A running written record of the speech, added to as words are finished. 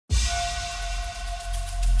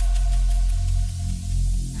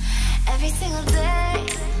single day,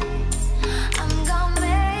 I'm gonna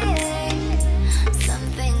make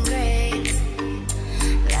something great.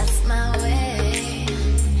 That's my way.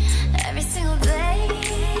 Every single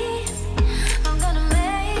day, I'm gonna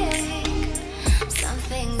make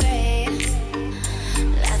something great.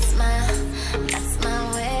 That's my way. That's my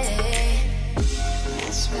way.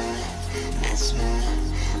 That's my way. That's my way.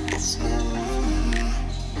 That's my way.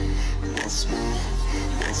 That's my way.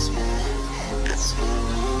 That's my way. That's my way.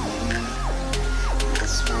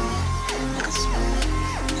 That's my way.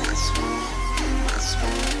 That's my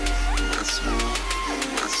way. That's my way.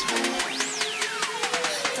 That's my way.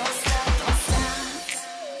 Don't stop, don't stop.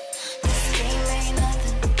 This game ain't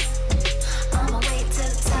nothing. I'ma wait to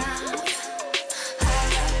the top. I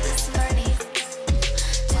love this money.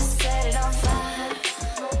 Just set it on fire.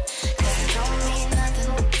 'Cause it don't mean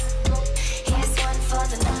nothing. Here's one for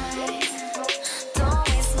the night. Don't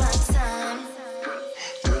waste my time.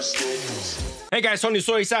 Hey guys, Tony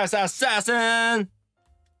Soysauceassassin.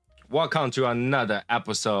 Welcome to another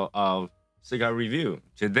episode of Cigar Review.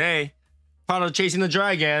 Today, part of Chasing the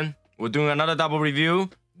Dragon, we're doing another double review.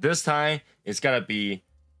 This time, it's gotta be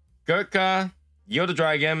Gurkha Yield the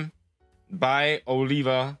Dragon by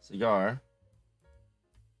Oliva Cigar.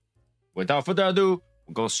 Without further ado,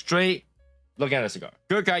 we'll go straight look at the cigar.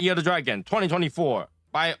 Gurkha Yield the Dragon 2024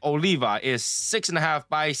 by Oliva is 6.5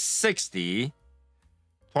 by 60.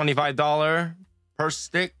 $25 per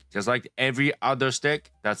stick, just like every other stick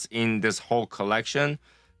that's in this whole collection.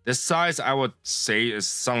 This size, I would say, is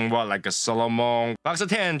somewhat like a Solomon. Box of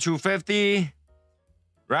 10, $2.50.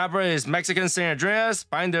 Wrapper is Mexican San Andreas,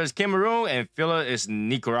 binder is Cameroon, and filler is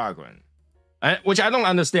Nicaraguan. Which I don't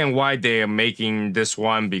understand why they are making this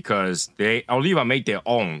one, because Oliva made their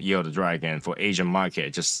own Yield the Dragon for Asian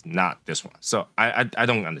market, just not this one. So I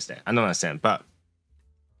don't understand. I don't understand, but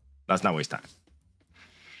let's not waste time.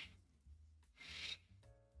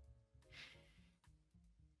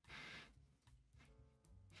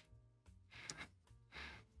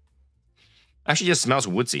 Actually, just smells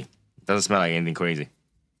woodsy. Doesn't smell like anything crazy.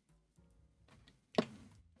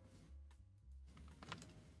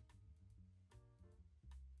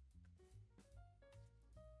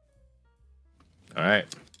 All right.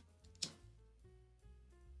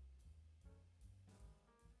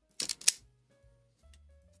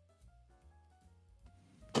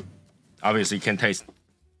 Obviously, can't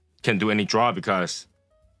do any draw because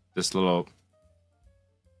this little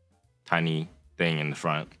tiny thing in the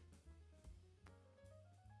front.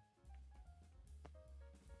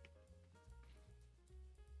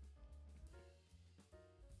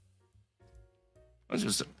 It's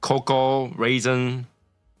just cocoa, raisin,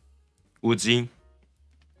 woodsy,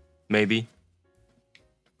 maybe.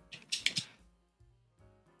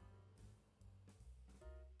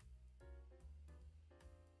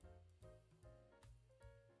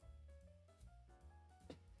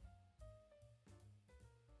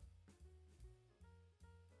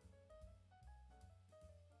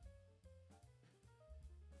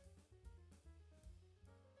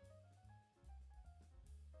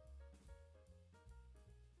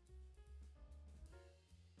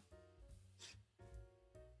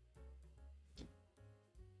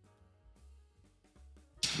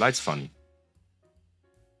 Light's funny.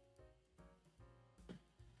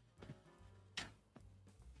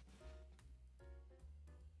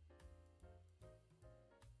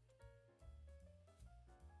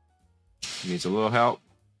 Needs a little help.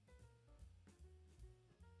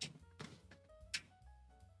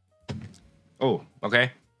 Oh,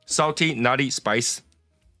 okay. Salty, nutty spice.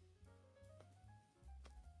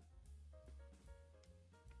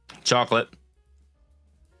 Chocolate.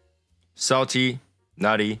 Salty,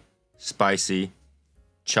 nutty, spicy,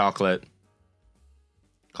 chocolate,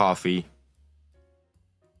 coffee.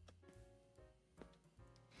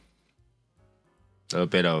 A little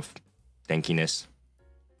bit of dankiness.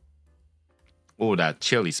 Oh, that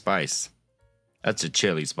chili spice. That's a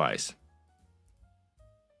chili spice.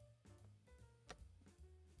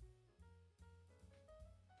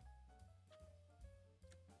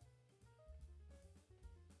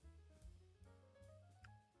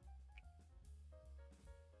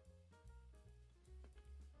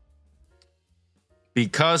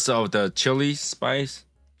 Because of the chili spice,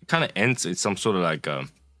 it kind of ends with some sort of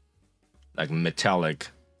like metallic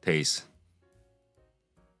taste.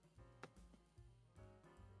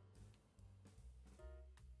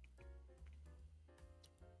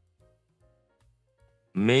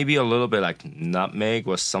 Maybe a little bit like nutmeg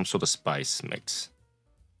or some sort of spice mix.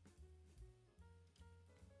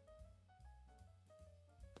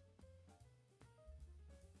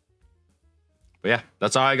 But yeah,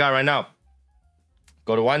 that's all I got right now.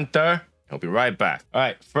 Go to 1/3 I'll be right back. All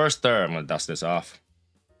right, first stir. I'm gonna dust this off.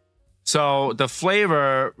 So the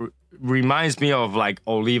flavor reminds me of like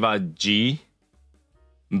Oliva G,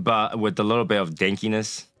 but with a little bit of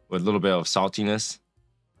dankiness, with a little bit of saltiness.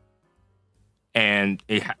 And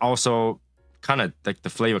it also kind of like the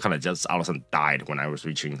flavor kind of just all of a sudden died when I was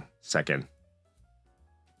reaching second.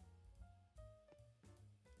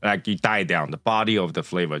 Like it died down. The body of the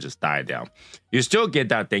flavor just died down. You still get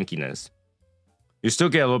that dankiness. You still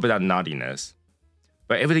get a little bit of nuttiness.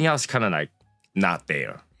 But everything else kind of like not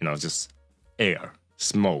there. You know, just air,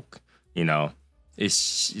 smoke. You know,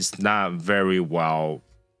 it's not very well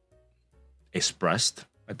expressed,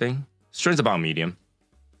 I think. Strength's about medium.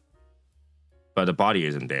 But the body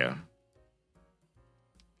isn't there.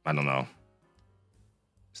 I don't know.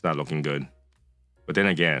 It's not looking good. But then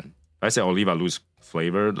again, if I say Oliva lose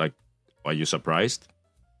flavor, like, are you surprised?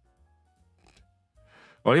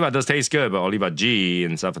 Oliva does taste good, but Oliva G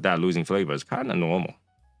and stuff like that losing flavor is kind of normal.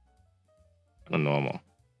 Kind of normal.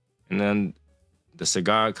 And then the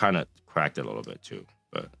cigar kind of cracked it a little bit too,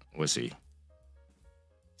 but we'll see.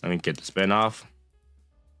 Let me get the spin off.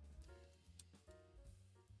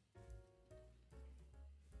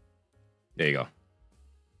 There you go.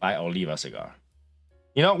 By Oliva cigar.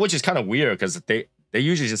 You know, which is kind of weird because they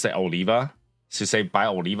usually just say Oliva. To say by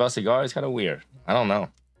Oliva cigar is kind of weird. I don't know.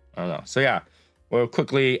 So yeah, we'll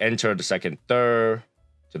quickly enter the second third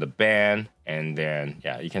to the band. And then,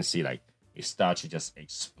 yeah, you can see like it starts to just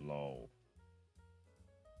explode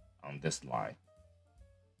on this line.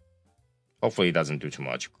 Hopefully it doesn't do too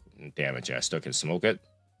much damage. I still can smoke it.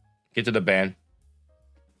 Get to the band.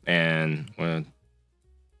 And we'll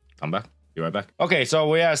come back. Be right back. Okay, so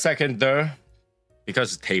we're at second third.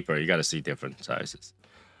 Because it's taper, you gotta see different sizes.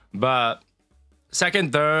 But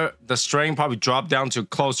second third, the strain probably dropped down to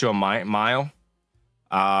close to a mile.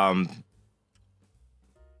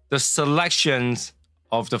 The selections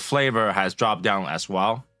of the flavor has dropped down as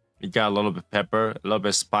well. You got a little bit of pepper, a little bit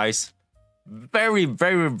of spice. Very,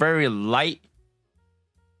 very, very light.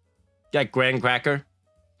 You got graham cracker.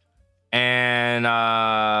 And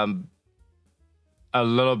a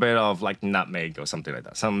little bit of like nutmeg or something like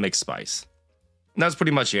that. Some mixed spice. And that's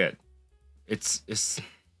pretty much it. It's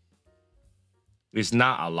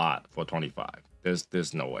not a lot for 25.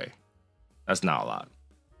 There's no way. That's not a lot.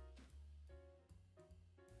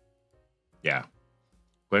 Yeah.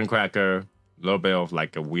 Graham cracker, a little bit of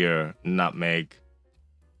like a weird nutmeg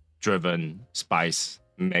driven spice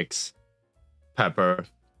mix, pepper.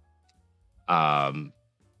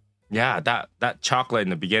 Yeah, that chocolate in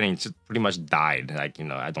the beginning just pretty much died. Like, you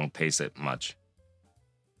know, I don't taste it much.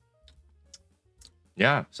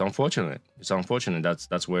 Yeah, it's unfortunate. It's unfortunate.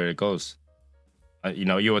 That's where it goes. You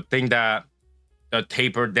know, you would think that a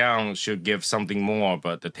taper down should give something more,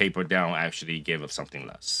 but the taper down actually gave us something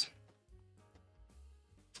less.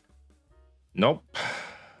 Nope.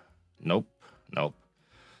 Nope. Nope.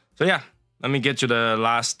 So yeah, let me get to the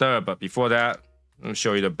last stir. But before that, let me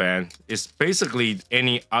show you the band. It's basically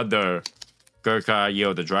any other Gurkha Year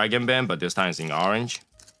of the Dragon band, but this time it's in orange.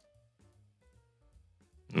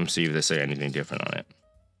 Let me see if they say anything different on it.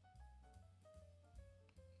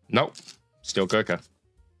 Nope. Still Gurkha.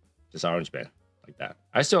 Just orange band. Like that.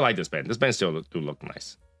 I still like this band. This band still do look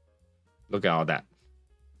nice. Look at all that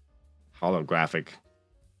holographic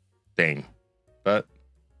thing. But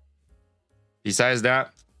besides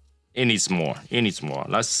that, it needs more. It needs more.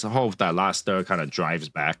 Let's hope that last stir kind of drives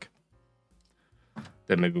back.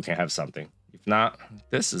 Then maybe we can have something. If not,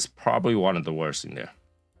 this is probably one of the worst in there.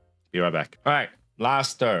 Be right back. All right.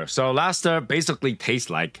 Last stir. So last stir basically tastes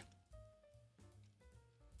like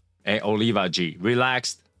a Oliva G.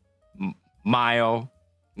 Relaxed, mild,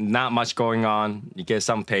 not much going on. You get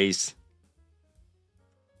some taste.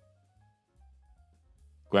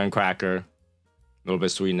 Graham cracker, a little bit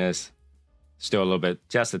sweetness, still a little bit,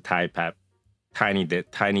 just a tiny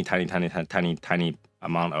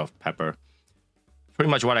amount of pepper.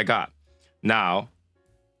 Pretty much what I got. Now,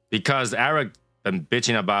 because Eric been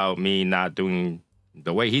bitching about me not doing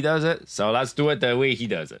the way he does it, so let's do it the way he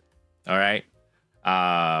does it. All right.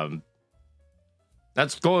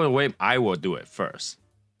 Let's go the way I will do it first.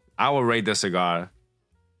 I will rate the cigar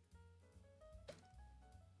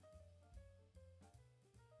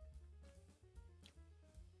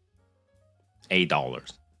 $8.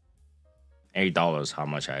 $8 how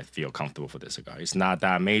much I feel comfortable for this cigar. It's not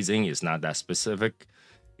that amazing. It's not that specific.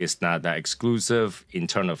 It's not that exclusive in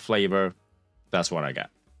terms of flavor. That's what I got.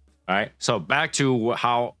 All right. So back to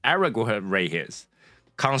how Eric would rate his.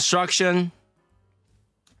 Construction,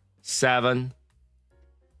 7.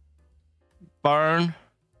 Burn,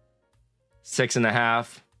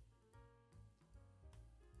 6.5.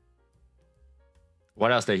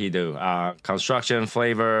 What else did he do? Construction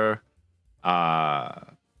flavor,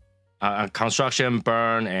 construction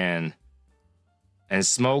burn and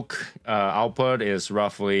smoke output is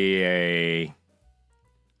roughly a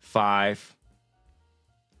 5.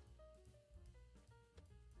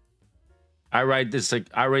 I rate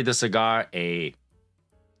the cigar a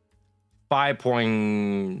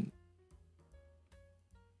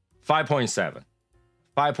 5.7.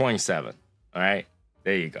 5.7. All right,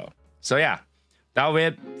 there you go. So yeah, that was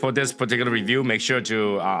it for this particular review. Make sure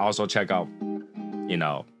to also check out, you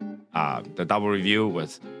know, the double review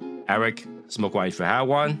with Eric. Smoke one if you have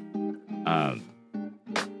one.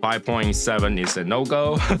 5.7 is a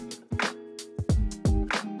no-go.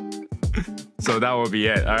 So that will be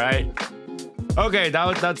it. All right. Okay,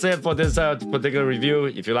 that's it for this particular review.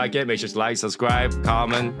 If you like it, make sure to like, subscribe,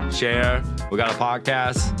 comment, share. We got a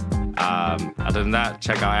podcast. Other than that,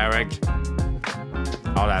 check out Eric,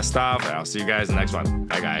 all that stuff, and I'll see you guys in the next one.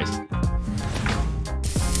 Bye, guys.